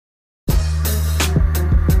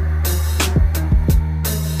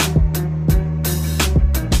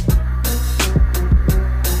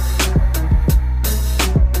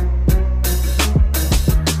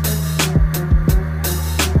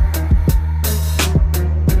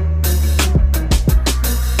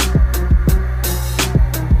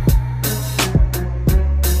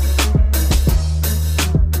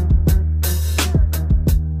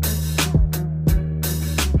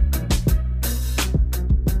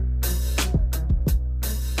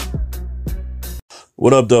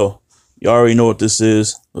What up, though? You already know what this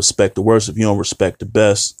is. Respect the worst if you don't respect the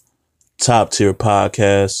best. Top tier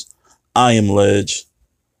podcast. I am Ledge.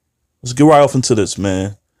 Let's get right off into this,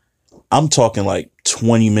 man. I'm talking like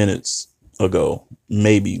 20 minutes ago,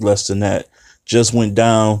 maybe less than that. Just went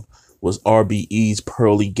down was RBE's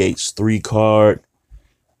Pearly Gates 3 card.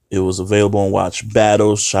 It was available on Watch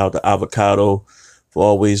Battles. Shout out to Avocado for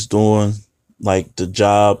always doing like the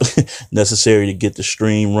job necessary to get the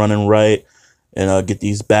stream running right and get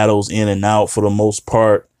these battles in and out. For the most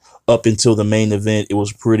part, up until the main event, it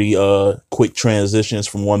was pretty quick transitions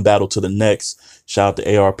from one battle to the next. Shout out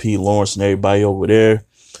to ARP, Lawrence, and everybody over there.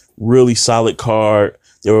 Really solid card.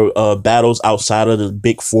 There were battles outside of the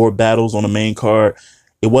big four battles on the main card.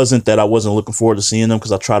 It wasn't that I wasn't looking forward to seeing them,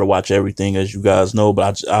 because I try to watch everything, as you guys know,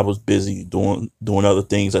 but I was busy doing other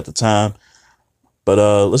things at the time. But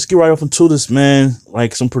let's get right off into this, man.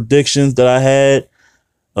 Like some predictions that I had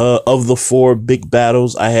of the four big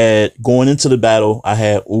battles. I had going into the battle, I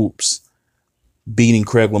had Oops beating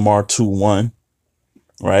Craig Lamar 2-1,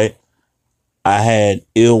 right? I had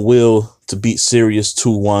Ill Will to beat Sirius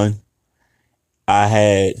 2-1. I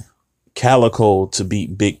had Calico to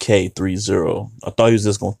beat Big K 3-0. I thought he was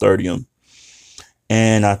just going to 30 him.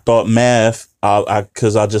 And I thought Math,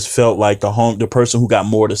 because I just felt like the person who got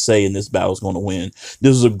more to say in this battle was going to win.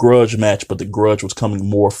 This was a grudge match, but the grudge was coming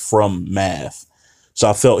more from Math. So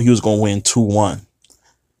I felt he was going to win 2-1.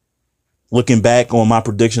 Looking back on my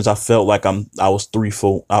predictions, I felt like I was 3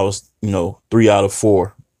 out of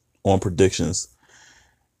 4 on predictions.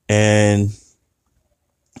 And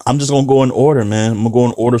I'm just going to go in order, man. I'm going to go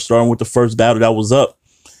in order, starting with the first battle that was up,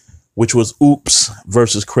 which was Oops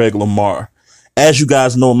versus Craig Lamar. As you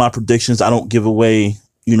guys know, my predictions, I don't give away,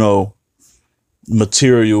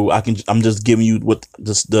 material. I'm just giving you what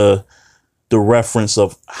just the reference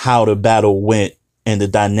of how the battle went and the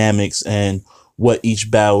dynamics and what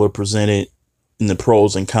each battler presented and the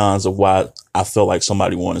pros and cons of why I felt like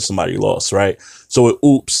somebody won and somebody lost, right? So with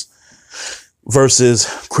Oops versus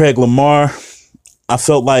Craig Lamar, I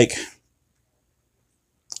felt like,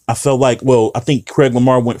 well, I think Craig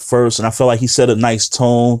Lamar went first, and I felt like he set a nice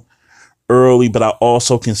tone early, but I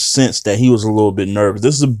also can sense that he was a little bit nervous.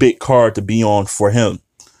 This is a big card to be on for him.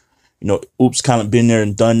 Oops kind of been there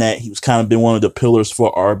and done that. He was kind of been one of the pillars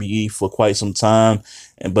for RBE for quite some time,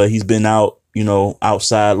 but he's been out,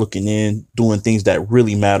 outside looking in, doing things that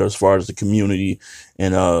really matter as far as the community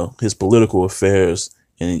and his political affairs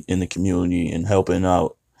in the community and helping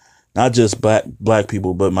out not just black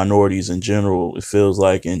people, but minorities in general, it feels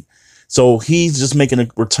like. And so he's just making a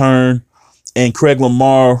return. And Craig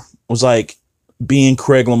Lamar was like being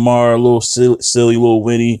Craig Lamar, a little silly, a little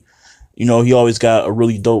witty. He always got a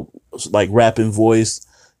really dope, like, rapping voice.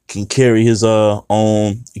 Can carry his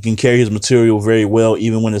he can carry his material very well,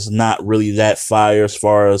 even when it's not really that fire as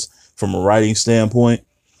far as from a writing standpoint.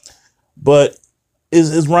 But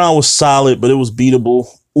his round was solid, but it was beatable.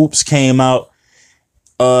 Oops came out.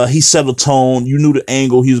 He set a tone. You knew the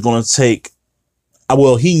angle he was going to take.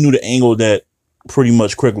 Well, he knew the angle that pretty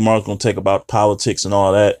much Craig Lamar was going to take about politics and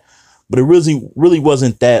all that. But it really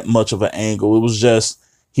wasn't that much of an angle. It was just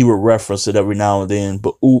he would reference it every now and then.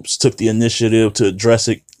 But Oops took the initiative to address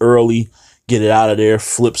it early, get it out of there,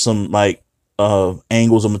 flip some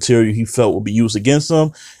angles of material he felt would be used against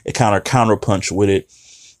him. It kind of counterpunched with it.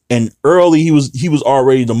 And early he was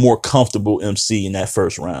already the more comfortable MC in that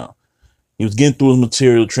first round. He was getting through his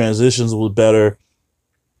material, transitions was better,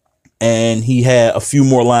 and he had a few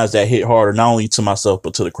more lines that hit harder, not only to myself,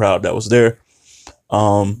 but to the crowd that was there.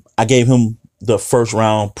 I gave him the first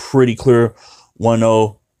round pretty clear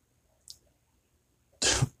 1-0.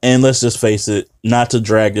 And let's just face it, not to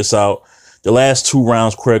drag this out, the last 2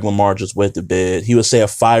 rounds, Craig Lamar just wet the bed. He would say a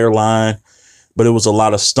fire line, but it was a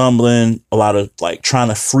lot of stumbling, a lot of like trying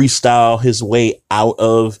to freestyle his way out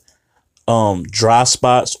of dry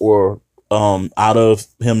spots or out of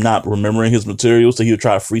him not remembering his material. So he would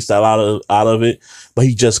try to freestyle out of it, but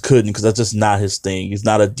he just couldn't, because that's just not his thing. He's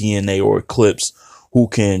not a DNA or Eclipse who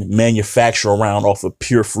can manufacture a round off of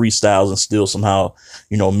pure freestyles and still somehow,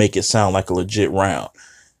 make it sound like a legit round.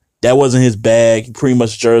 That wasn't his bag. He pretty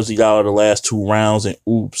much jerseyed out of the last 2 rounds, and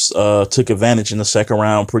Oops took advantage in the second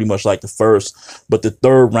round, pretty much like the first. But the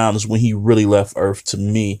third round is when he really left Earth to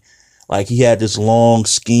me. Like, he had this long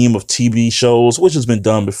scheme of TV shows, which has been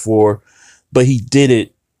done before, but he did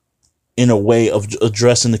it in a way of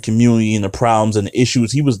addressing the community and the problems and the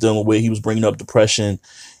issues he was dealing with. He was bringing up depression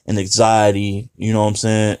and anxiety,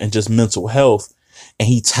 and just mental health. And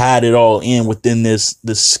he tied it all in within this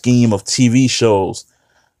scheme of TV shows.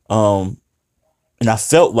 And I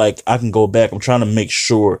felt like I can go back. I'm trying to make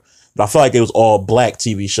sure, But I feel like it was all black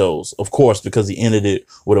TV shows, of course, because he ended it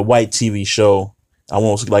with a white TV show. I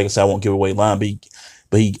won't, like I said, I won't give away line,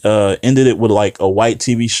 but he ended it with like a white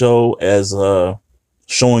TV show as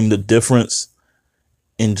showing the difference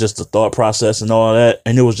in just the thought process and all that.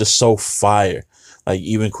 And it was just so fire. Like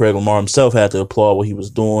even Craig Lamar himself had to applaud what he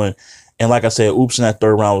was doing. And like I said, Oops in that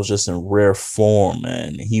third round was just in rare form,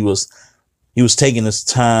 man. He was taking his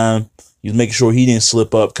time. He was making sure he didn't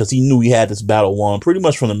slip up because he knew he had this battle won pretty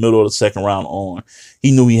much from the middle of the second round on.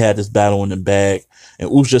 He knew he had this battle in the bag.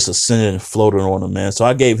 And Oops just ascended and floated on him, man. So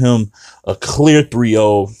I gave him a clear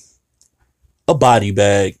 3-0, a body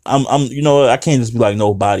bag. I can't just be like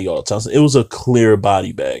no body all the time. So it was a clear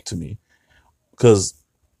body bag to me. Because,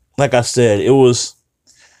 like I said, it was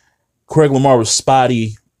Craig Lamar was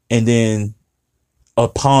spotty, and then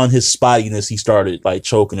upon his spottiness, he started like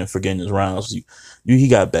choking and forgetting his rounds. He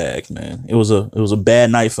got bagged, man. It was a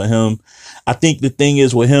bad night for him. I think the thing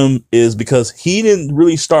is with him is because he didn't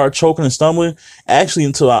really start choking and stumbling. Actually,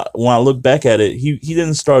 when I look back at it, he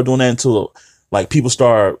didn't start doing that until like people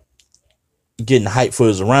start getting hyped for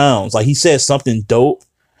his rounds. Like he said something dope,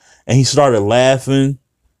 and he started laughing.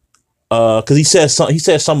 Cause he said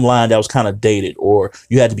some line that was kind of dated, or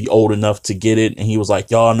you had to be old enough to get it, and he was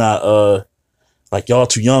like, "Y'all not like y'all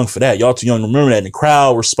too young for that. Y'all too young to remember that." And the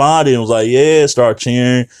crowd responded and was like, "Yeah," started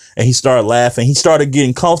cheering, and he started laughing. He started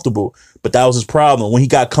getting comfortable, but that was his problem. When he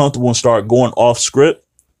got comfortable and started going off script,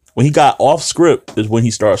 when he got off script is when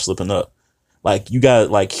he started slipping up. Like you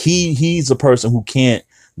got like he's a person who can't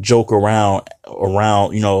joke around,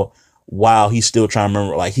 while he's still trying to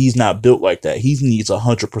remember. Like he's not built like that. He needs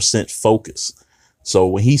 100% focus. So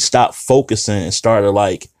when he stopped focusing and started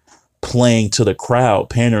like playing to the crowd,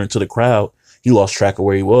 pandering to the crowd, he lost track of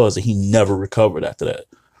where he was, and he never recovered after that.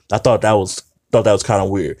 I thought that was kind of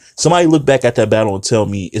weird. Somebody look back at that battle and tell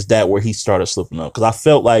me, is that where he started slipping up? Because I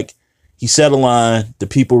felt like he said a line, the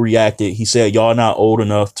people reacted. He said, "Y'all not old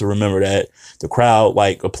enough to remember that." The crowd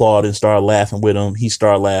like applauded and started laughing with him. He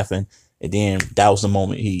started laughing, and then that was the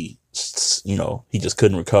moment he just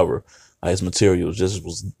couldn't recover. His material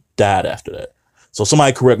was died after that. So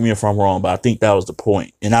somebody correct me if I'm wrong, but I think that was the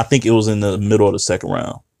point. And I think it was in the middle of the second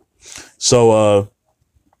round. So,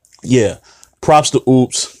 yeah, props to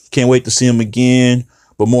Oops. Can't wait to see him again.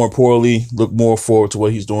 But more importantly, look more forward to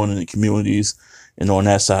what he's doing in the communities and on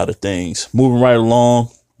that side of things. Moving right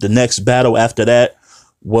along, the next battle after that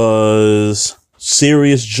was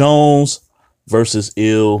Serious Jones versus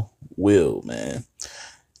Ill Will, man.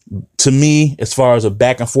 To me, as far as a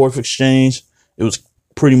back and forth exchange, it was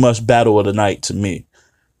pretty much battle of the night to me.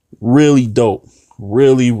 Really dope.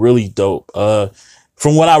 Really, really dope.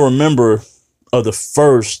 From what I remember of the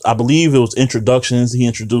first, I believe it was introductions. He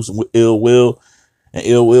introduced him with Ill Will, and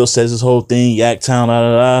Ill Will says this whole thing, Yaktown, da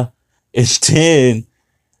da da. It's 10.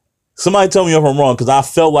 Somebody tell me if I'm wrong, because I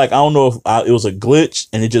felt like, I don't know if it was a glitch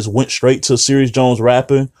and it just went straight to Serious Jones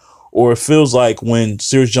rapping, or it feels like when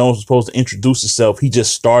Serious Jones was supposed to introduce himself, he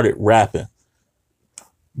just started rapping.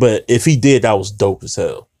 But if he did, that was dope as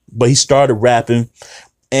hell. But he started rapping,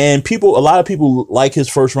 and a lot of people like his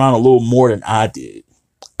first round a little more than I did.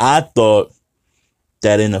 I thought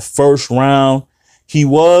that in the first round, he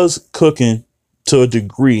was cooking to a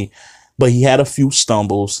degree, but he had a few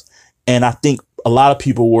stumbles. And I think a lot of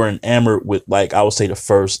people were enamored with, like, I would say the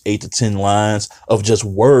first 8 to 10 lines of just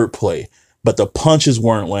wordplay, but the punches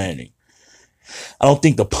weren't landing. I don't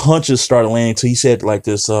think the punches started landing until he said like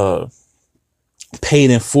this paid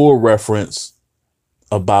in full reference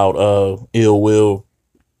about Ill Will,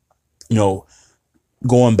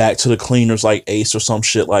 going back to the cleaners like Ace or some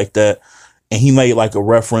shit like that. And he made like a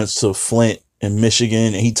reference to Flint and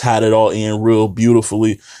Michigan, and he tied it all in real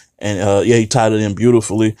beautifully. And he tied it in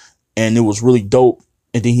beautifully, and it was really dope.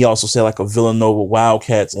 And then he also said like a Villanova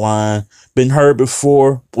Wildcats line, been heard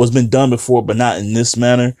before, been done before, but not in this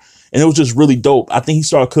manner. And it was just really dope. I think he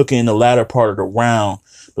started cooking in the latter part of the round,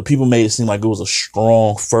 but people made it seem like it was a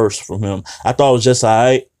strong first from him. I thought it was just all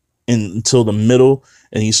right until the middle,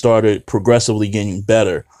 and he started progressively getting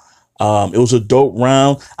better. It was a dope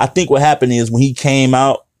round. I think what happened is when he came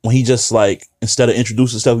out, when he just like, instead of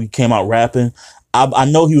introducing himself, he came out rapping. I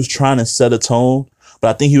know he was trying to set a tone, but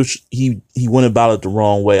I think he went about it the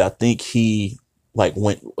wrong way. I think he like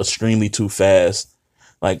went extremely too fast.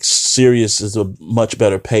 Like Sirius is a much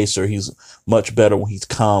better pacer. He's much better when he's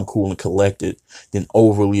calm, cool, and collected than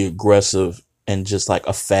overly aggressive and just like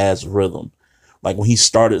a fast rhythm. Like when he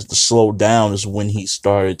started to slow down is when he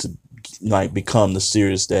started to like become the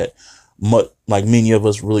Sirius that like many of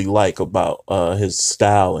us really like about his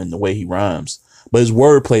style and the way he rhymes. But his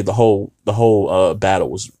wordplay, the whole battle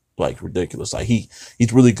was like ridiculous. Like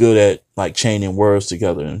he's really good at like chaining words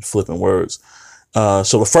together and flipping words. So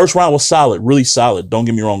the first round was solid, really solid. Don't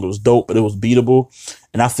get me wrong, it was dope, but it was beatable.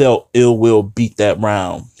 And I felt Ill Will beat that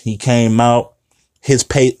round. He came out, his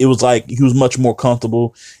pace, it was like he was much more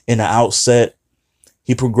comfortable in the outset.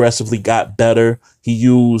 He progressively got better. He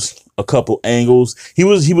used a couple angles. He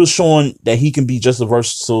was showing that he can be just as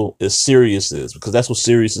versatile as Sirius is, because that's what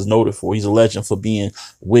Sirius is noted for. He's a legend for being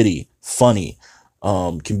witty, funny.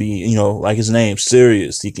 Can be, like his name,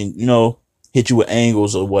 Sirius. He can, hit you with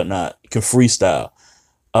angles or whatnot. Can freestyle.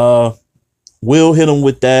 Will hit him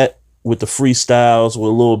with that, with the freestyles, with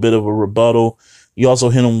a little bit of a rebuttal. He also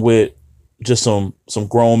hit him with just some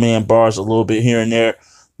grown man bars a little bit here and there.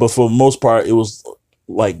 But for the most part, it was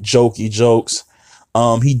like jokey jokes.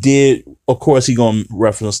 He did, of course, he gonna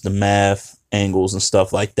reference the math angles and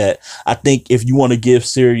stuff like that. I think if you want to give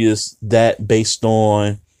Sirius that based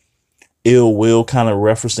on Ill Will kind of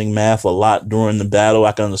referencing math a lot during the battle,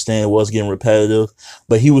 I can understand it was getting repetitive,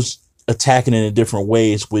 but he was attacking it in different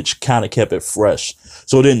ways, which kind of kept it fresh.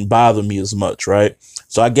 So it didn't bother me as much, right?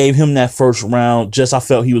 So I gave him that first round. I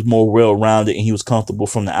felt he was more well-rounded and he was comfortable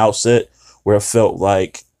from the outset, where it felt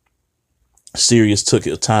like Sirius took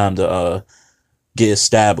his time to get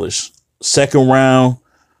established. Second round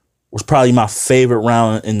was probably my favorite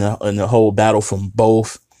round in the whole battle from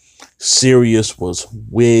both. Sirius was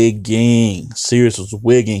wigging.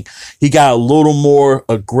 He got a little more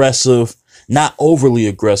aggressive, not overly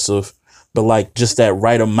aggressive, but like just that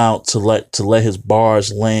right amount to let his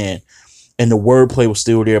bars land. And the wordplay was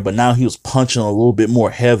still there, but now he was punching a little bit more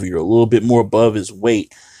heavier, a little bit more above his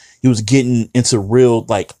weight. He was getting into real,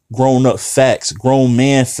 like, grown man facts.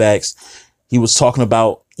 He was talking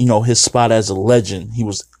about, his spot as a legend. He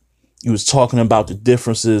was talking about the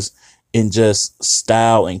differences in just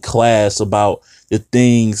style and class, about the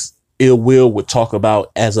things Ill Will would talk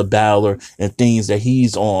about as a battler and things that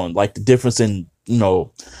he's on, like the difference in,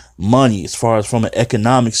 money as far as from an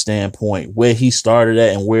economic standpoint, where he started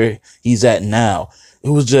at and where he's at now. It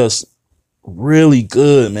was just really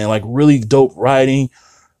good, man. Like, really dope writing,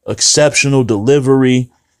 exceptional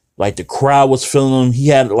delivery. Like, the crowd was feeling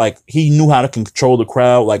him. He knew how to control the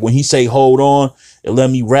crowd. Like, when he say hold on and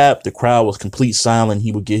let me rap, the crowd was complete silent.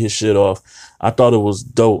 He would get his shit off. I thought it was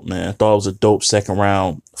dope, man. I thought it was a dope second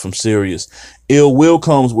round from Sirius. Ill Will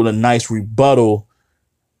comes with a nice rebuttal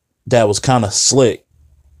that was kind of slick.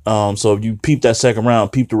 So if you peep that second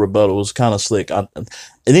round, peep the rebuttal, it was kind of slick. It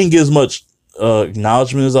didn't get as much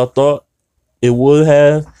acknowledgement as I thought it would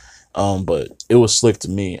have, but it was slick to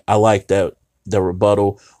me. I like that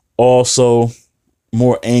rebuttal. Also,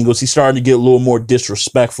 more angles. He started to get a little more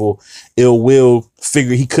disrespectful. Ill Will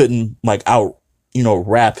figured he couldn't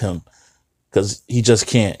rap him, because he just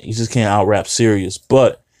can't out rap Sirius.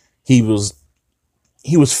 But he was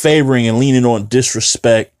favoring and leaning on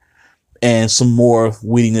disrespect and some more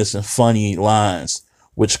wittiness and funny lines,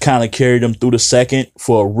 which kind of carried him through the second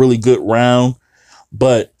for a really good round.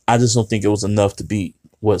 But I just don't think it was enough to beat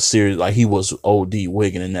what Sirius, like, he was OD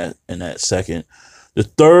wigging in that second. The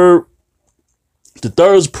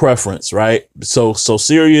third's preference, right? So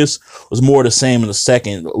Sirius was more the same in the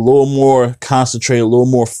second, a little more concentrated, a little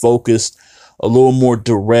more focused, a little more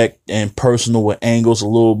direct and personal with angles, a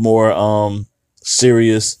little more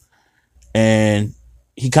serious, and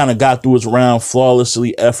he kind of got through his round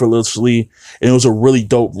flawlessly, effortlessly, and it was a really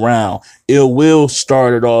dope round. Ill Will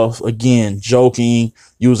started off again joking,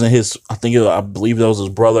 using I believe that was his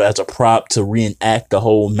brother as a prop to reenact the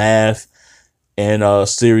whole math and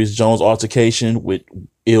Sirius Jones altercation, with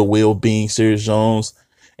Ill Will being Sirius Jones,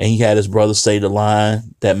 and he had his brother say the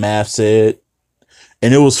line that math said,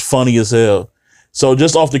 and it was funny as hell. So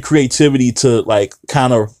just off the creativity to, like,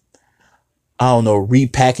 kind of, I don't know,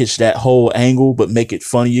 repackage that whole angle but make it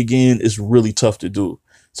funny again is really tough to do.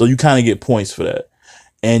 So you kind of get points for that.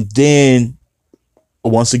 And then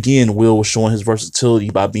once again, Will was showing his versatility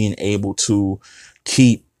by being able to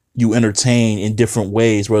keep you entertained in different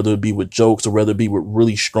ways, whether it be with jokes or whether it be with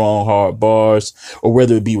really strong, hard bars, or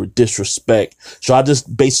whether it be with disrespect. So I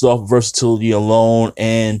just based it off versatility alone,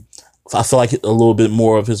 and I feel like a little bit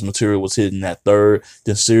more of his material was hitting that third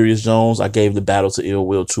than Sirius Jones. I gave the battle to Ill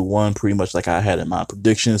Will 2-1, pretty much like I had in my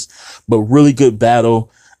predictions, but really good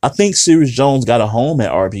battle. I think Sirius Jones got a home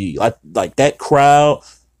at RB. Like that crowd,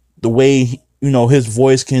 the way, his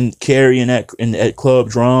voice can carry in that club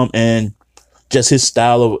drum, and just his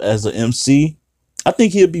style as an MC, I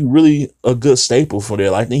think he'd be really a good staple for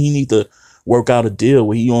there. I think he need to work out a deal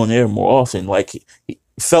where he on there more often. Like, he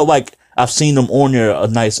felt like I've seen him on there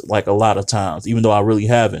a lot of times, even though I really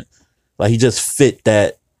haven't. Like, he just fit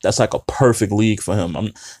that That's like a perfect league for him.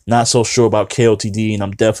 I'm not so sure about KOTD, and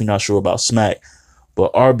I'm definitely not sure about Smack.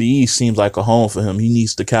 But RBE seems like a home for him. He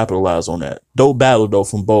needs to capitalize on that. Dope battle, though,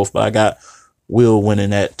 from both. But I got Will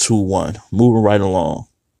winning at 2-1. Moving right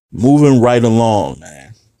along.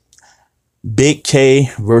 Man. Big K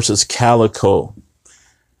versus Calico.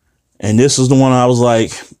 And this is the one I was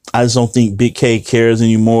like, I just don't think Big K cares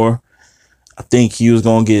anymore. I thought he was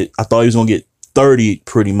going to get 30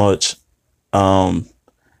 pretty much. I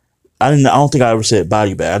don't think I ever said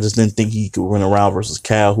body bag. I just didn't think he could run around versus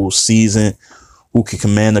Cal, who's seasoned, who can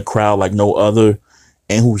command the crowd like no other,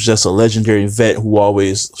 and who's just a legendary vet who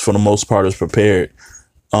always, for the most part, is prepared.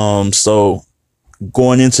 So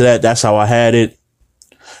going into that, that's how I had it.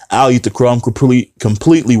 I'll eat the crow. I'm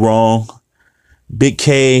completely wrong. Big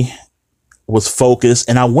K was focused,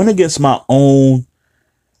 and I went against my own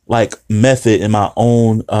like method and my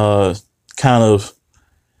own kind of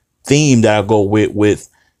theme that I go with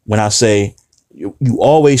when I say you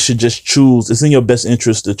always should just choose. It's in your best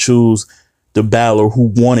interest to choose the battler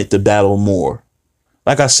who wanted the battle more.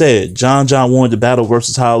 Like I said, John wanted the battle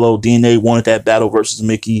versus Hollow. DNA wanted that battle versus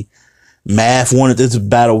Mickey. Math wanted this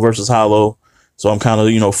battle versus Hollow. So I'm kind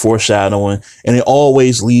of, foreshadowing. And it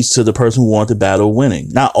always leads to the person who wanted the battle winning.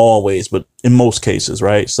 Not always, but in most cases,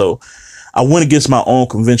 right? So I went against my own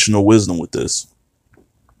conventional wisdom with this.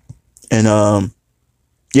 And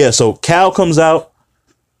so Cal comes out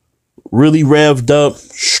really revved up,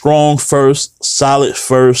 strong first, solid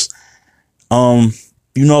first. He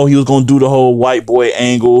was going to do the whole white boy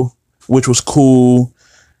angle, which was cool.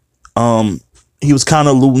 He was kind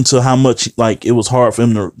of alluding to how much it was hard for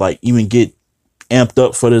him to even get amped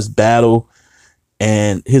up for this battle,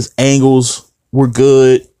 and his angles were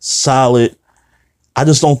good, solid. I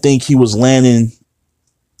just don't think he was landing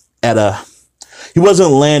at a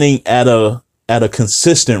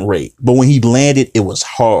consistent rate, but when he landed, it was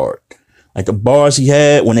hard. Like the bars he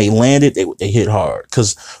had, when they landed, they hit hard.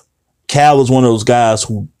 Because Cal is one of those guys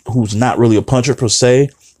who's not really a puncher per se,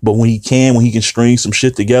 but when he can string some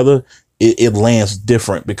shit together, it lands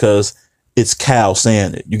different because it's Cal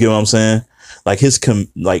saying it. You get what I'm saying? Like his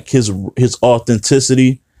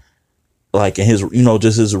authenticity, and his,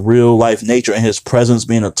 just his real life nature and his presence,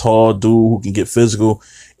 being a tall dude who can get physical,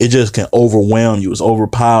 it just can overwhelm you. It's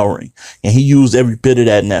overpowering. And he used every bit of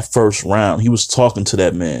that in that first round. He was talking to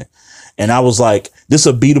that man. And I was like, this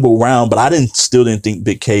is a beatable round, but I still didn't think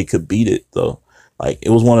Big K could beat it though. Like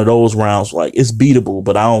it was one of those rounds, like it's beatable,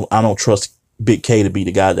 but I don't trust Big K to be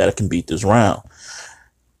the guy that can beat this round.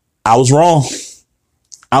 I was wrong.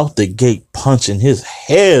 Out the gate, punching his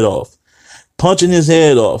head off.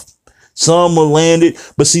 Some will land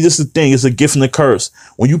it, but see, this is the thing. It's a gift and a curse.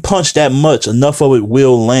 When you punch that much, enough of it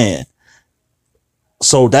will land.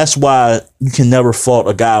 So that's why you can never fault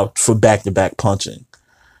a guy for back-to-back punching.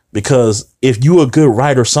 Because if you a good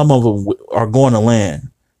writer, some of them are going to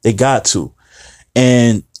land. They got to.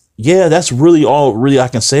 And yeah, that's really all I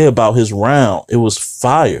can say about his round. It was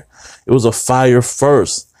fire. It was a fire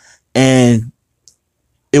first. And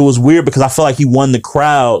it was weird because I felt like he won the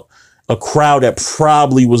crowd, a crowd that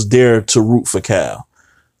probably was there to root for Cal.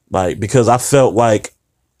 Because I felt like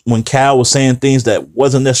when Cal was saying things that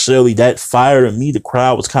wasn't necessarily that fire to me, the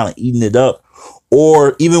crowd was kind of eating it up.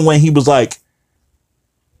 Or even when he was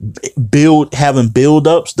having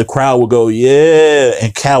build-ups, the crowd would go, yeah,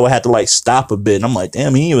 and Cal would have to stop a bit. And I'm like,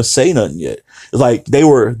 damn, he didn't even say nothing yet. It's like they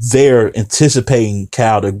were there anticipating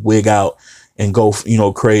Cal to wig out and go,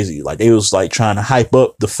 crazy. Like they was trying to hype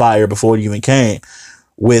up the fire before it even came.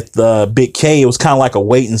 With Big K, it was kind of like a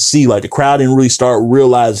wait and see. Like the crowd didn't really start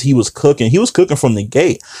realize he was cooking. He was cooking from the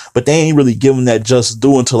gate, but they ain't really give him that just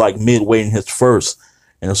due until midway in his first.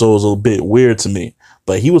 And so it was a little bit weird to me.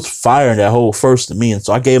 But he was firing that whole first to me. And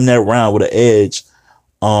so I gave him that round with an edge.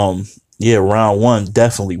 Round one,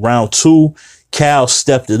 definitely. Round two, Cal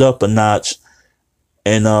stepped it up a notch.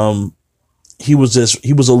 And he was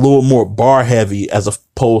a little more bar heavy as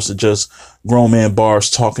opposed to just grown man bars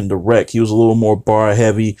talking direct. He was a little more bar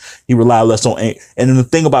heavy. He relied less on and then the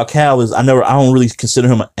thing about Cal is I don't really consider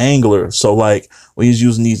him an angler. So when he's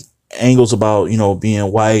using these angles about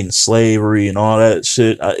being white and slavery and all that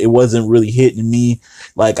shit, it wasn't really hitting me.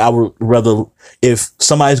 I would rather, if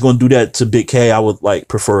somebody's going to do that to Big K, I would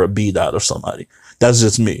prefer a B dot or somebody. That's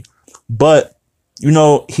just me. But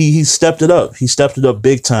he stepped it up. He stepped it up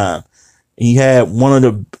big time. He had one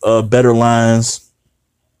of the better lines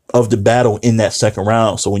of the battle in that second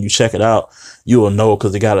round. So when you check it out, you will know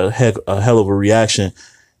because it got a hell of a reaction.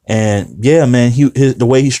 And yeah, man, the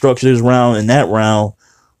way he structured his round in that round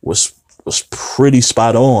was pretty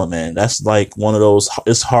spot on, man. That's one of those,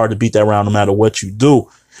 it's hard to beat that round no matter what you do.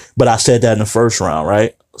 But I said that in the first round,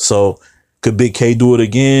 right? So could Big K do it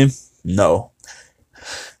again? No.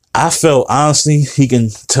 I felt, honestly, he can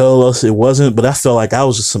tell us it wasn't, but I felt like that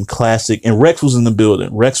was just some classic. And Rex was in the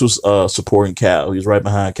building. Rex was supporting Cal. He was right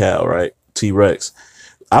behind Cal, right? T-Rex.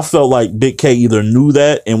 I felt like Big K either knew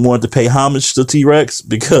that and wanted to pay homage to T-Rex,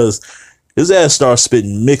 because his ass started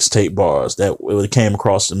spitting mixtape bars that it came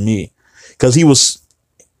across to me. Because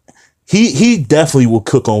he definitely will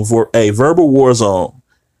cook on Verbal War Zone.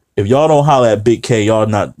 If y'all don't holler at Big K,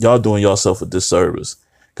 y'all doing yourself a disservice.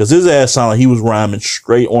 Because his ass sounded like he was rhyming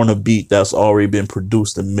straight on a beat that's already been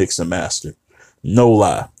produced and mixed and mastered. No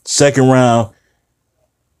lie. Second round,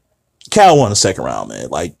 Cal won the second round, man.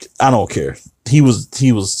 Like, I don't care. He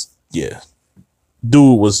was, yeah.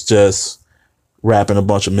 Dude was just rapping a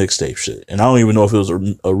bunch of mixtape shit. And I don't even know if it was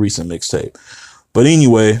a recent mixtape. But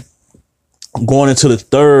anyway, going into the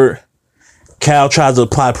third, Cal tries to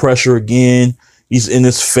apply pressure again. He's in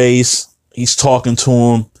his face. He's talking to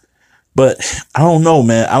him. But I don't know,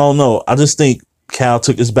 man. I don't know. I just think Cal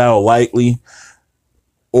took this battle lightly.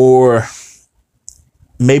 Or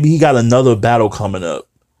maybe he got another battle coming up.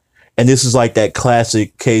 And this is like that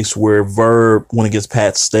classic case where Verb, when it gets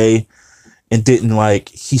Pat Stay, and didn't like,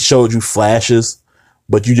 he showed you flashes,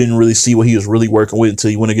 but you didn't really see what he was really working with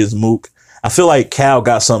until you went against Mook. I feel like Cal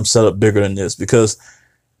got something set up bigger than this, because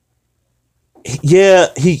yeah,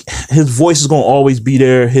 his voice is going to always be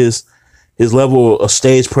there. His level of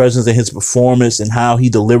stage presence and his performance and how he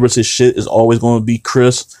delivers his shit is always going to be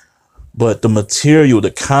crisp. But the material, the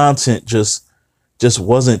content just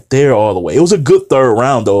wasn't there all the way. It was a good third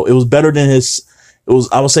round, though. It was better than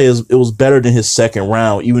I would say it was better than his second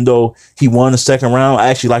round. Even though he won the second round, I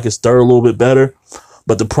actually like his third a little bit better.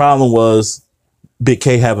 But the problem was Big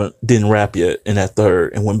K didn't rap yet in that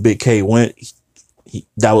third. And when Big K went,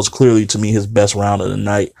 that was clearly, to me, his best round of the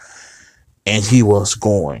night. And he was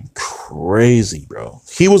going crazy, bro.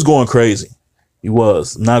 He was going crazy. He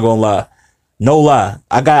was. I'm not going to lie. No lie.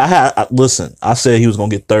 Listen, I said he was going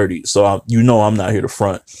to get 30. So, I'm not here to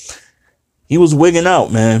front. He was wigging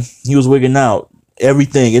out, man. He was wigging out.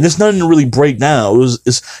 Everything. And it's nothing to really break down.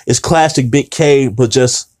 It's classic Big K, but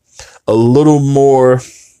just a little more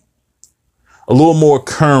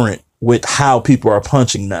current with how people are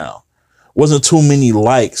punching now. Wasn't too many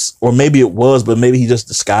likes, or maybe it was, but maybe he just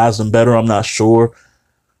disguised them better. I'm not sure.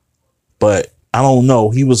 But I don't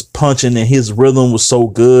know. He was punching and his rhythm was so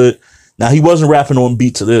good. Now, he wasn't rapping on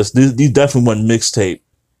beat to this. These definitely weren't mixtape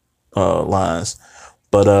lines.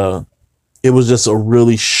 But it was just a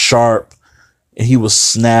really sharp, and he was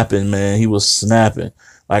snapping, man. He was snapping.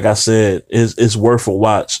 Like I said, it's worth a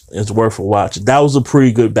watch. It's worth a watch. That was a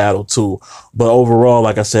pretty good battle, too. But overall,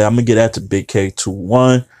 like I said, I'm going to get that to Big K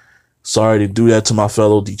 2-1. Sorry to do that to my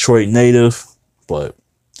fellow Detroit native, but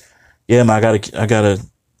yeah, man, I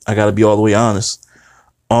gotta be all the way honest.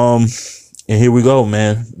 And here we go,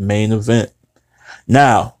 man. Main event.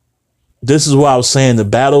 Now, this is what I was saying. The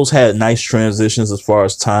battles had nice transitions as far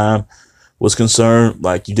as time was concerned.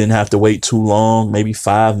 Like, you didn't have to wait too long, maybe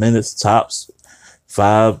 5 minutes tops,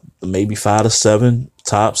 maybe 5 to 7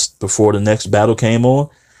 tops before the next battle came on.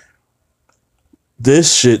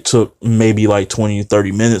 This shit took maybe like 20 to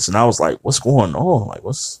 30 minutes, and I was like, what's going on? Like,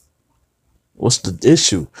 what's the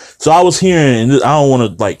issue? So I was hearing, and I don't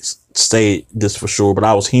want to like say this for sure, but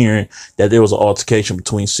I was hearing that there was an altercation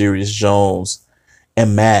between Serious Jones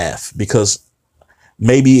and Math, because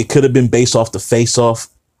maybe it could have been based off the face-off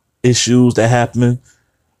issues that happened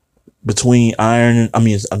between not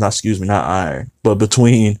Iron, but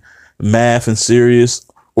between Math and Serious,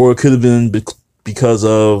 or it could have been because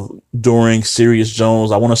of during Serious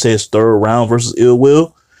Jones, I want to say his third round versus Ill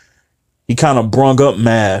Will, he kind of brung up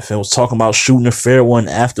Math and was talking about shooting a fair one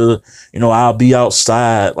after, I'll be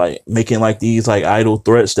outside, like making like these like idle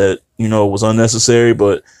threats that, was unnecessary,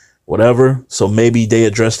 but whatever. So maybe they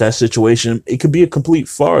addressed that situation. It could be a complete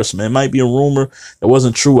farce, man. It might be a rumor that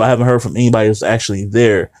wasn't true. I haven't heard from anybody who's actually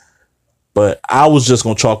there. But I was just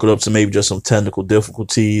going to chalk it up to maybe just some technical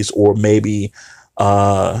difficulties, or maybe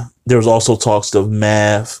there was also talks of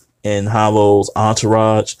Math and Hollow's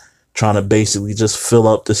entourage trying to basically just fill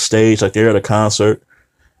up the stage like they're at a concert.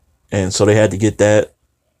 And so they had to get that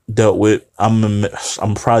dealt with. I'm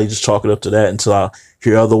probably just chalk it up to that until I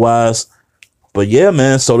hear otherwise. But yeah,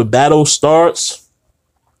 man, so the battle starts.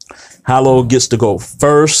 Hollow gets to go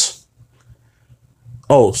first.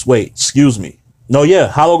 Oh, wait, excuse me. No, yeah,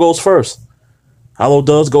 Hollow goes first. Hollow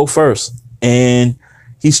does go first. And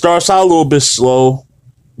he starts out a little bit slow.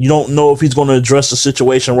 You don't know if he's going to address the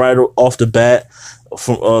situation right off the bat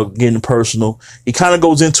from getting personal. He kind of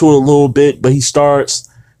goes into it a little bit, but he starts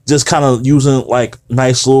just kind of using like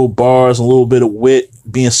nice little bars and a little bit of wit,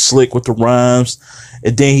 being slick with the rhymes.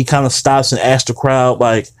 And then he kind of stops and asks the crowd,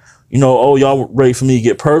 like, oh, y'all ready for me to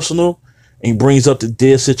get personal? And he brings up the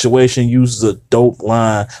dead situation, uses a dope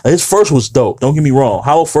line. Like, his first was dope. Don't get me wrong.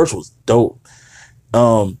 Hollow first was dope.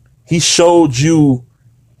 He showed you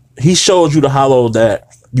the Hollow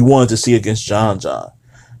that you wanted to see against John John.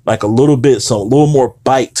 Like a little more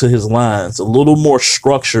bite to his lines, a little more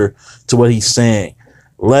structure to what he's saying.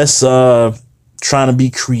 Less trying to be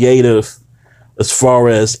creative as far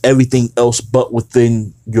as everything else but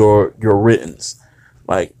within your writtens.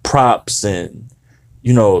 Like props and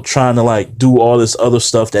trying to like do all this other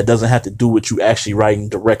stuff that doesn't have to do with you actually writing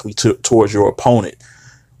directly towards your opponent.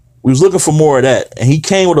 We was looking for more of that, and he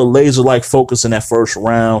came with a laser-like focus in that first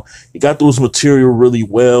round. He got through his material really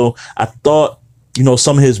well. I thought,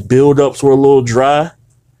 some of his build-ups were a little dry,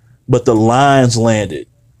 but the lines landed.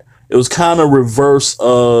 It was kind of reverse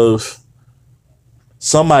of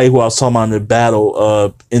somebody who I was talking about in the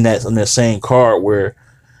battle in that same card, where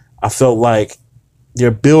I felt like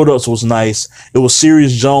their build-ups was nice. It was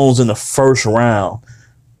Sirius Jones in the first round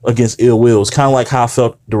against Ill Will. It's kind of like how I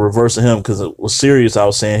felt the reverse of him, because it was Sirius. I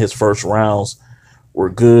was saying his first rounds were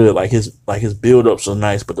good. Like his build-ups were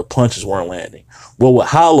nice, but the punches weren't landing. Well, with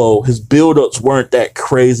Hollow, his build-ups weren't that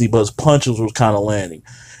crazy, but his punches was kind of landing.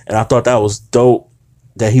 And I thought that was dope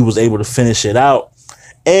that he was able to finish it out.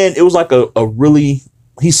 And it was like a really,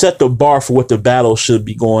 he set the bar for what the battle should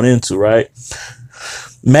be going into, right?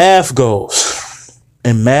 Math goes,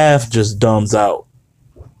 and Math just dumbs out.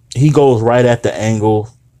 He goes right at the angle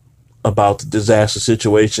about the disaster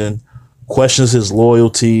situation, questions his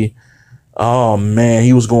loyalty. Oh man,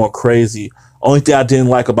 he was going crazy. Only thing I didn't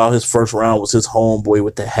like about his first round was his homeboy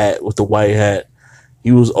with the white hat.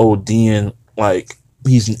 He was ODing like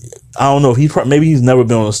I don't know, maybe he's never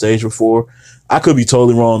been on a stage before. I could be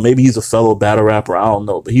totally wrong. Maybe he's a fellow battle rapper. I don't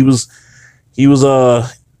know, but he was doing a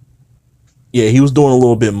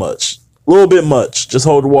little bit much. Just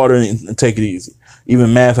hold the water and take it easy.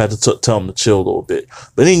 Even Math had to tell him to chill a little bit.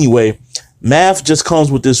 But anyway, Math just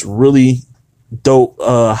comes with this really dope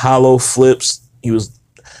Hollow flips. He was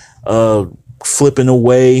flipping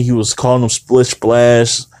away. He was calling them splish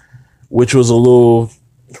splash, which was a little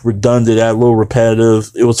redundant, a little repetitive.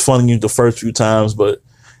 It was funny the first few times, but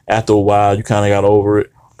after a while, you kind of got over it.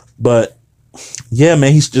 But yeah,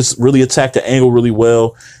 man, he's just really attacked the angle really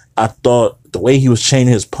well. I thought the way he was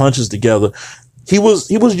chaining his punches together, he was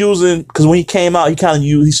using, because when he came out,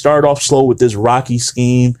 he started off slow with this Rocky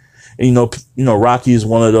scheme. And Rocky is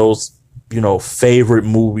one of those favorite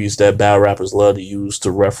movies that battle rappers love to use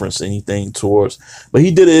to reference anything towards. But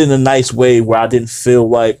he did it in a nice way where I didn't feel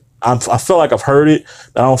like I felt like I've heard it,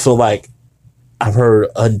 but I don't feel like I've heard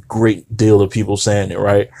a great deal of people saying it,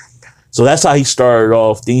 right? So that's how he started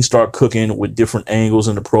off. Then he started cooking with different angles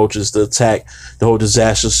and approaches to attack the whole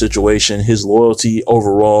disaster situation, his loyalty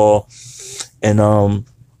overall. And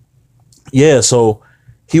so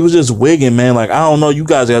he was just wigging, man. Like, I don't know, you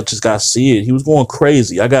guys just got to see it. He was going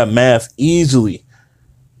crazy. I got Math easily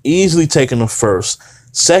taking the first.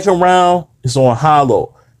 Second round is on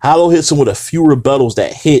Hollow. Hollow hits him with a few rebuttals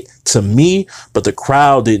that hit to me, but the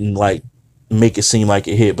crowd didn't like make it seem like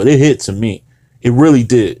it hit, but it hit to me. It really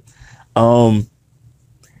did.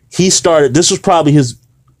 This was probably his,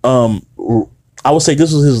 I would say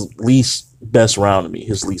this was his least best round to me,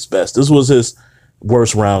 his least best. This was his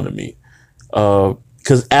worst round to me.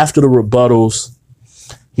 Because after the rebuttals,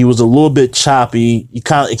 he was a little bit choppy. It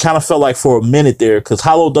kind of felt like for a minute there, because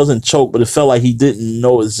Hollow doesn't choke, but it felt like he didn't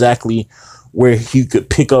know exactly where he could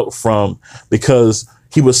pick up from, because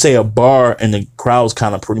he would say a bar and the crowd was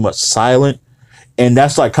kind of pretty much silent. And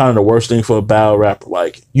that's like kind of the worst thing for a battle rapper.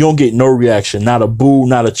 Like, you don't get no reaction, not a boo,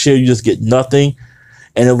 not a cheer. You just get nothing.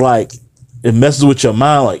 And it messes with your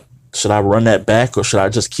mind. Like, should I run that back or should I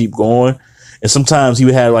just keep going? And sometimes he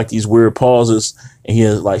would have like these weird pauses and he'd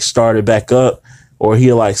like start it back up, or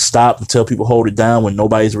he'll like stop and tell people hold it down when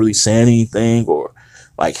nobody's really saying anything, or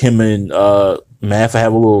like him and Math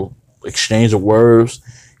have a little exchange of words.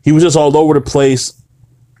 He was just all over the place.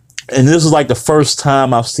 And this is like the first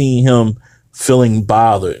time I've seen him feeling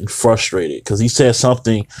bothered and frustrated, because he said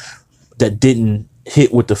something that didn't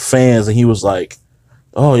hit with the fans, and he was like,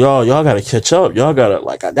 oh, y'all gotta catch up, y'all gotta,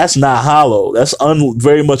 like, that's not Hollow, that's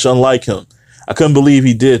very much unlike him. I couldn't believe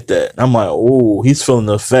he did that. I'm like, oh, he's feeling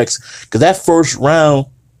the effects, because that first round,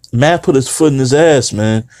 Matt put his foot in his ass,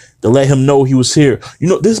 man, to let him know he was here.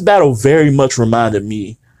 This battle very much reminded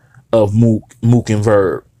me of Mook and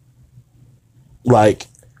Verb. Like,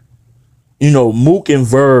 Mook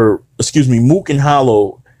and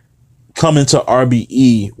Hollow come into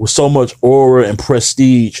RBE with so much aura and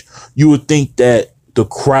prestige. You would think that the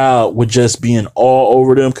crowd would just being all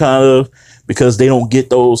over them kind of because they don't get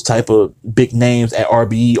those type of big names at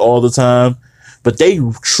RBE all the time. But they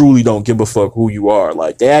truly don't give a fuck who you are.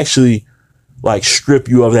 Like, they actually like strip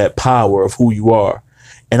you of that power of who you are.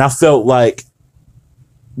 And I felt like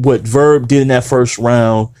what Verb did in that first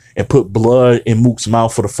round and put blood in Mook's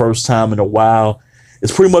mouth for the first time in a while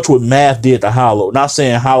is pretty much what Math did to Hollow. Not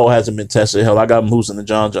saying Hollow hasn't been tested. Hell, I got him losing to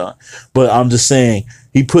John John. But I'm just saying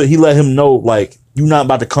he let him know, like, you're not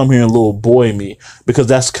about to come here and little boy me, because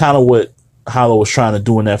that's kind of what Hollow was trying to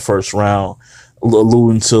do in that first round,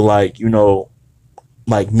 alluding to, like, you know,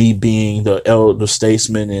 like me being the elder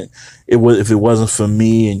statesman, and if it wasn't for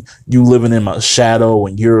me and you living in my shadow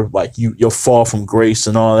and you're like you'll fall from grace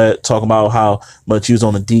and all that, talking about how much he was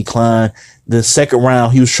on the decline. The second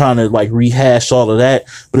round he was trying to like rehash all of that,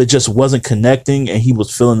 but it just wasn't connecting, and he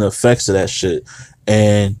was feeling the effects of that shit.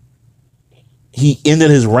 And he ended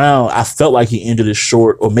his round, I felt like he ended it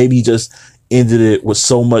short, or maybe he just ended it with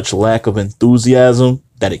so much lack of enthusiasm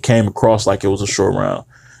that it came across like it was a short round.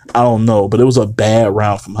 I don't know, but it was a bad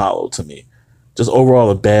round from Hollow to me. Just overall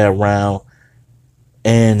a bad round.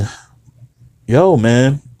 And yo,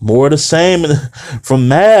 man, more of the same from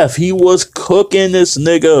Math. He was cooking this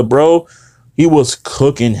nigga, bro. He was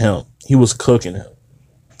cooking him.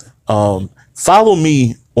 Follow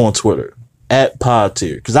me on Twitter at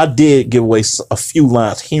PodTier, because I did give away a few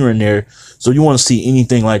lines here and there. So you want to see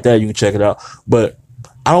anything like that, you can check it out. But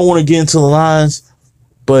I don't want to get into the lines,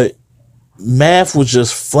 but Math was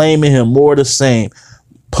just flaming him, more of the same.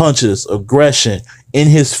 Punches, aggression in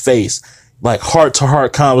his face, like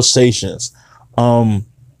heart-to-heart conversations. Some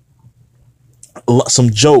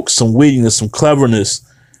jokes, some wittiness, some cleverness.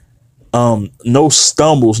 No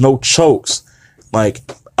stumbles, no chokes. Like,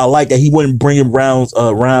 I like that he wouldn't bring him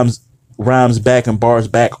rhymes back and bars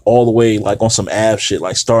back all the way, like on some ab shit,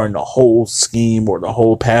 like starting the whole scheme or the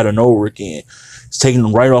whole pattern over again. It's taking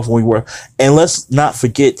them right off when we were. And let's not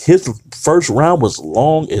forget, his first round was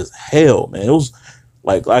long as hell, man. It was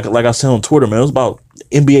like I said on Twitter, man, it was about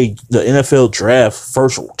the NFL draft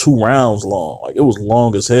first 2 rounds long. Like, it was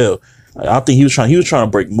long as hell. Like, I think he was trying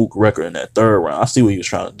to break Mook record in that 3rd round. I see what he was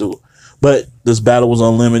trying to do. But this battle was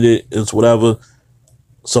unlimited. It's whatever.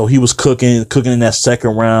 So he was cooking in that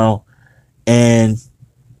 2nd round, and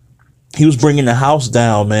he was bringing the house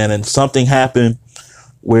down, man. And something happened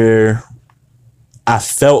where I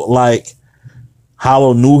felt like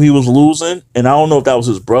Hollow knew he was losing, and I don't know if that was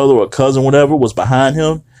his brother or cousin, whatever, was behind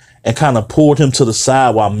him and kind of pulled him to the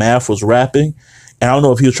side while Math was rapping. And I don't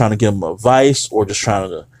know if he was trying to give him advice or just trying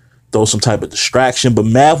to throw some type of distraction, but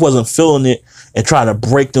Math wasn't feeling it and trying to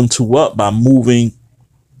break them two up by moving,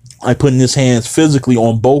 like putting his hands physically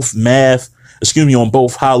on both on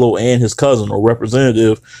both Hollow and his cousin or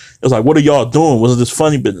representative. It was like, what are y'all doing? Was it this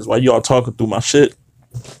funny business? Why y'all talking through my shit?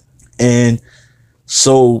 And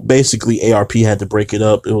so basically ARP had to break it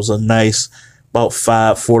up. It was a nice about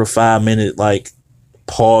 4 to 5 minute like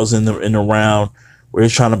pause in the round where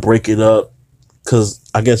he's trying to break it up, because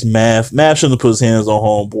I guess Math shouldn't have put his hands on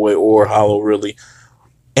Homeboy or Hollow, really.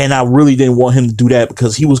 And I really didn't want him to do that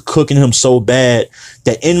because he was cooking him so bad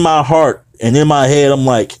that in my heart and in my head, I'm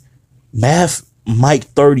like, Math might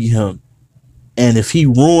 30 him. And if he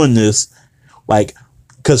ruined this, like,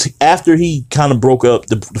 because after he kind of broke up,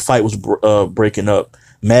 the fight was breaking up,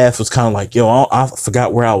 Math was kind of like, yo, I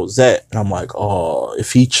forgot where I was at. And I'm like, oh,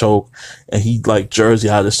 if he choked and he like Jersey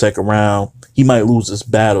out of the 2nd round, he might lose this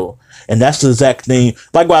battle. And that's the exact thing.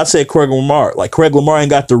 Like what I said, Craig Lamar. Like, Craig Lamar ain't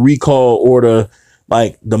got the recall or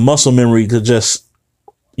the muscle memory to just,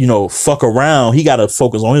 fuck around. He got to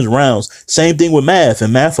focus on his rounds. Same thing with Math.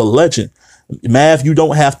 And Math a legend. Math, you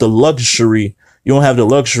don't have the luxury. You don't have the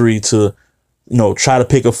luxury to, try to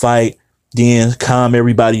pick a fight, then calm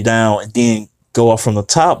everybody down, and then go off from the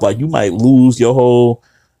top. Like, you might lose your whole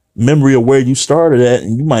memory of where you started at,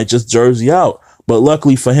 and you might just Jersey out. But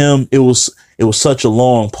luckily for him, it was such a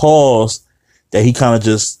long pause that he kind of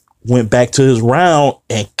just went back to his round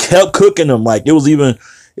and kept cooking him. Like, it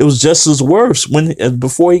was just as worse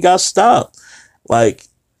before he got stopped. Like,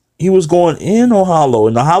 he was going in on Hollow,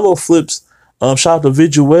 and the Hollow flips. Shout out to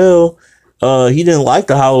Viduel. He didn't like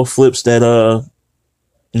the Hollow flips that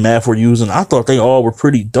Math were using. I thought they all were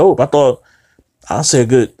pretty dope. I'd say a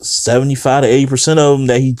good 75 to 80% of them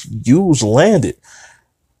that he used landed.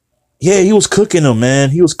 Yeah, he was cooking them, man.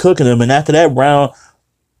 He was cooking them. And after that round,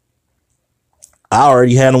 I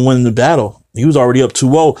already had him winning the battle. He was already up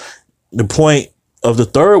 2-0. The point of the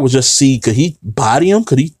 3rd was just see, could he body him?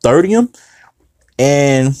 Could he 30 him?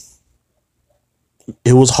 And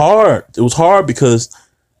it was hard. It was hard because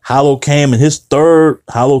Hollow came in his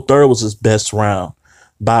Hollow third was his best round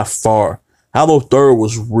by far. Hollow third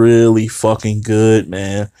was really fucking good,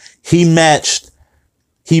 man. He matched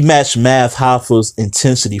Math Hoffa's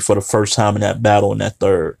intensity for the first time in that battle in that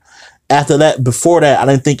third. After that, before that, I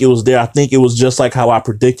didn't think it was there. I think it was just like how I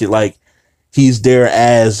predicted, like he's there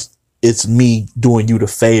as it's me doing you the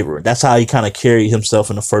favor. That's how he kind of carried himself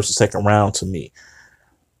in the first and second round to me.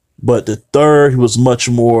 But the third, he was much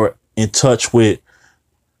more in touch with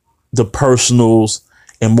the personals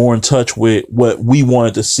and more in touch with what we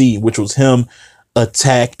wanted to see, which was him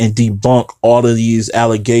attack and debunk all of these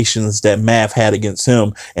allegations that Mav had against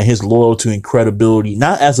him and his loyalty and credibility,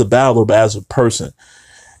 not as a battler, but as a person.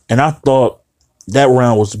 And I thought that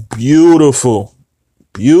round was beautiful.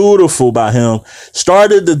 Beautiful by him.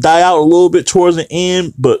 Started to die out a little bit towards the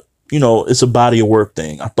end, but you know, it's a body of work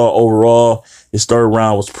thing. I thought overall his third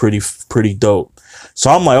round was pretty dope. So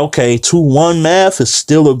I'm like, okay, 2-1 Mav is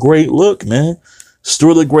still a great look, man.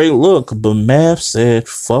 Still a great look. But Mav said,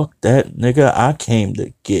 fuck that, nigga. I came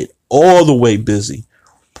to get all the way busy.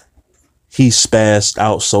 He spazzed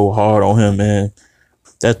out so hard on him, man.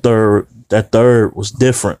 That third was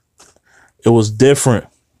different. It was different.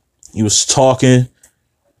 He was talking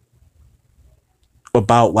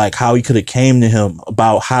about like how he could have came to him,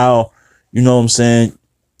 about how, you know what I'm saying,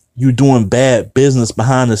 you doing bad business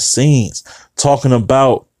behind the scenes, talking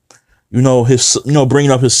about, you know, his, you know,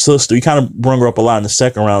 bringing up his sister. He kind of brought her up a lot in the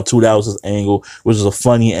second round too. That was his angle, which is a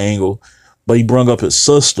funny angle, but he brought up his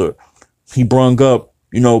sister. He brought up,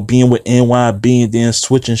 you know, being with NYB and then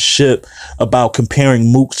switching ship, about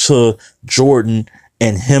comparing Mook to Jordan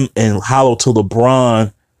and him and Hollow to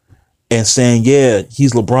LeBron, and saying, yeah,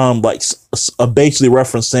 he's LeBron, like basically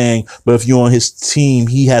reference saying, but if you're on his team,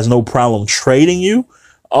 he has no problem trading you.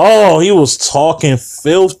 Oh, he was talking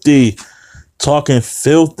filthy,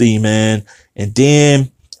 man. And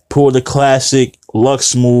then pulled the classic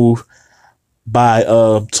Lux move by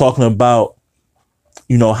talking about,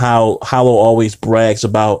 you know, how Hollow always brags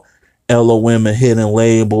about LOM, a hidden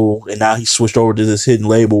label, and now he switched over to this hidden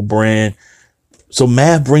label brand. So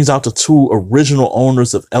Mav brings out the two original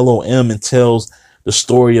owners of LOM and tells the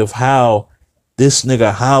story of how this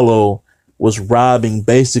nigga Hollow was robbing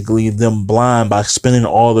basically them blind by spending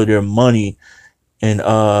all of their money and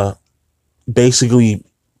basically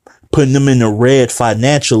putting them in the red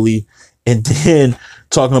financially, and then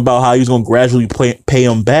talking about how he's going to gradually pay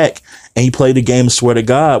him back. And he played the game, swear to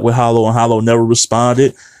God, with Hollow, and Hollow never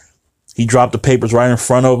responded. He dropped the papers right in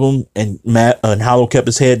front of him, and Hollow kept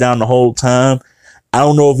his head down the whole time. I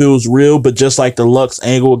don't know if it was real, but just like the Lux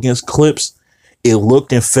angle against Clips, it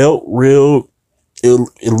looked and felt real.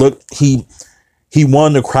 It looked, he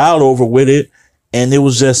won the crowd over with it, and it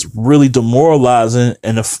was just really demoralizing.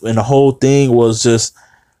 And the whole thing was just,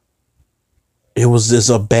 it was just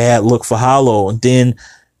a bad look for Hollow. And then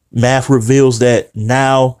Math reveals that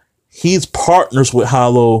now he's partners with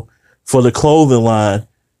Hollow for the clothing line,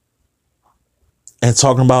 and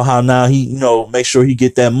talking about how now he, you know, make sure he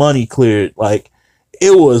get that money cleared. Like,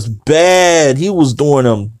 it was bad. He was doing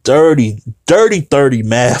them dirty 30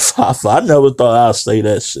 Math. I never thought I'd say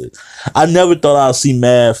that shit. I never thought I'd see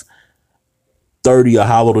Math 30 or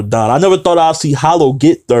Hollow to Don. I never thought I'd see Hollow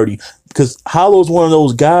get 30, because Hollow's one of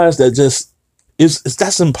those guys that just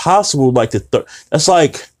that's impossible. Like that's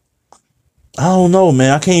like, I don't know,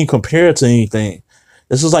 man. I can't even compare it to anything.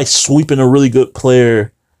 This is like sweeping a really good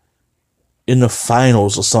player in the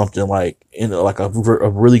finals or something, like in like a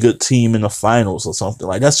really good team in the finals or something.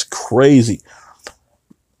 Like, that's crazy.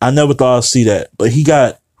 I never thought I'd see that, but he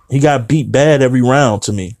got beat bad every round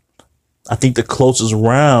to me. I think the closest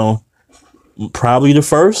round, probably the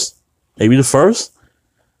first,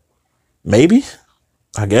 maybe,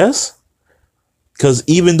 I guess. Because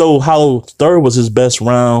even though Hollow third was his best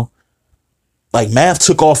round, like Math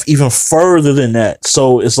took off even further than that.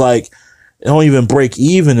 So it's like, it don't even break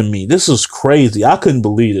even to me. This is crazy. I couldn't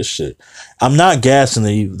believe this shit. I'm not gassing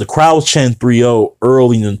it. The crowd was chanting 3-0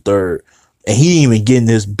 early in the third, and he didn't even get in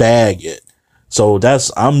his bag yet. So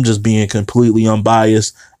I'm just being completely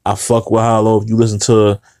unbiased. I fuck with Hollow. If you listen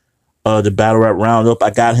to the Battle Rap Roundup, I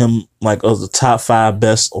got him like as the top 5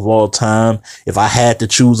 best of all time. If I had to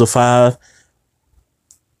choose a 5,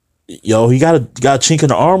 yo, he got a chink in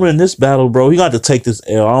the armor in this battle, bro. He got to take this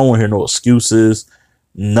L. I don't want to hear no excuses.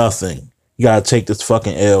 Nothing. You got to take this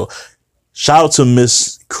fucking L. Shout out to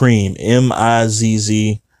Miss Cream,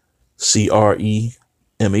 MIZZCREME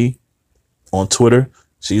on Twitter.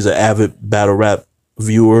 She's an avid battle rap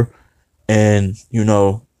viewer. And, you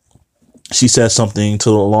know, she said something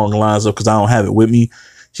along the lines of, because I don't have it with me,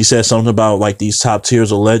 she said something about like these top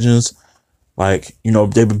tiers of legends. Like, you know,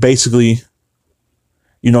 they basically,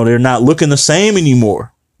 you know, they're not looking the same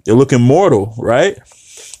anymore. They're looking mortal, right?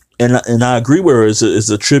 and I agree with her. It's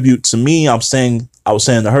a tribute to me. I was saying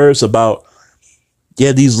to her, it's about,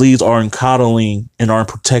 yeah, these leagues aren't coddling and aren't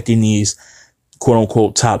protecting these quote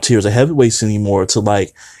unquote top tiers of heavyweights anymore to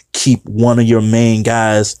like keep one of your main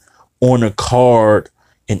guys on a card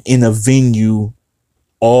and in a venue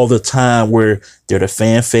all the time where they're the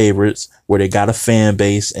fan favorites, where they got a fan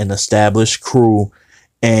base and established crew,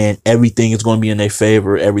 and everything is going to be in their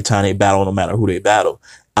favor every time they battle, no matter who they battle.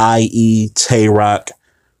 I.e. Tay-Rock,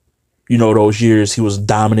 you know, those years he was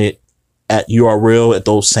dominant at URL, at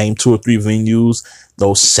those same 2 or 3 venues,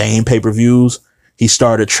 those same pay-per-views. He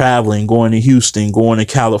started traveling, going to Houston, going to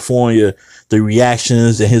California, the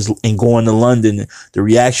reactions and going to London, the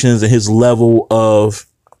reactions and his level of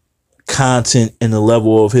content and the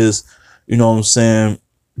level of his, you know what I'm saying,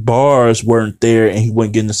 bars weren't there, and he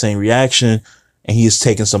wasn't getting the same reaction, and he is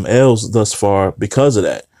taking some L's thus far because of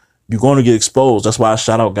that. You're going to get exposed. That's why I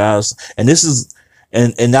shout out guys. And this is,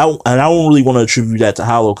 and I don't really want to attribute that to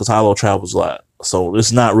Hollow, because Hollow travels a lot. So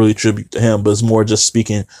it's not really a tribute to him, but it's more just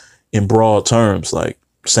speaking in broad terms. Like,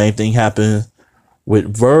 same thing happened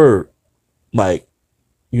with Verb. Like,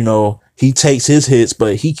 you know, he takes his hits,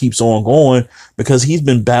 but he keeps on going because he's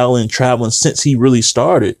been battling, traveling since he really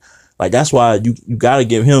started. Like, that's why you got to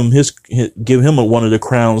give him one of the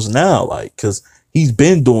crowns now. Like, cause he's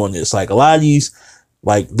been doing this. Like, a lot of these,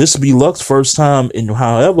 like, this will be Luck's first time in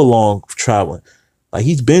however long traveling. Like,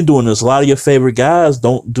 he's been doing this. A lot of your favorite guys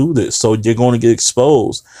don't do this, so you're going to get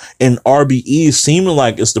exposed. And RBE is seeming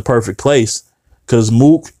like it's the perfect place, because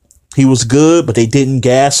Mook, he was good, but they didn't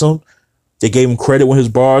gas him. They gave him credit when his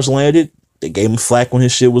bars landed. They gave him flack when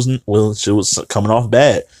his shit was coming off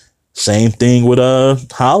bad. Same thing with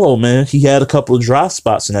Hollow, man. He had a couple of dry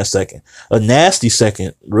spots in that second, a nasty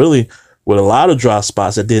second, really, with a lot of dry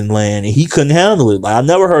spots that didn't land, and he couldn't handle it. Like, I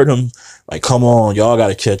never heard him like, come on, y'all got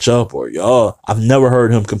to catch up, or y'all. I've never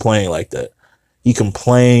heard him complain like that. He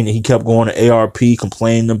complained, and he kept going to ARP,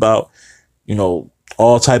 complaining about, you know,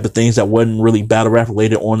 all type of things that wasn't really battle rap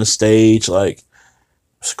related on the stage. Like,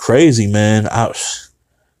 it's crazy, man.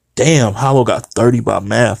 Damn, Hollow got 30 by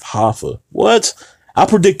Math Hoffa. What? I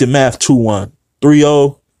predicted Math 2-1.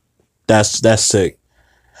 3-0. That's sick.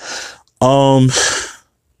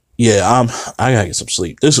 Yeah, I gotta get some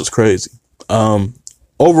sleep. This was crazy.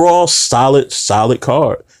 Overall, solid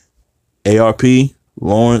card. ARP,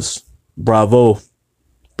 Lawrence, bravo,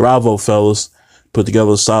 fellas. Put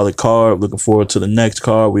together a solid card. Looking forward to the next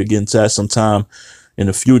card. We'll get into that sometime in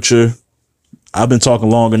the future. I've been talking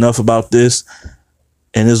long enough about this.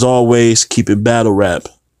 And as always, keep it battle rap.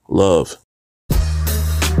 Love.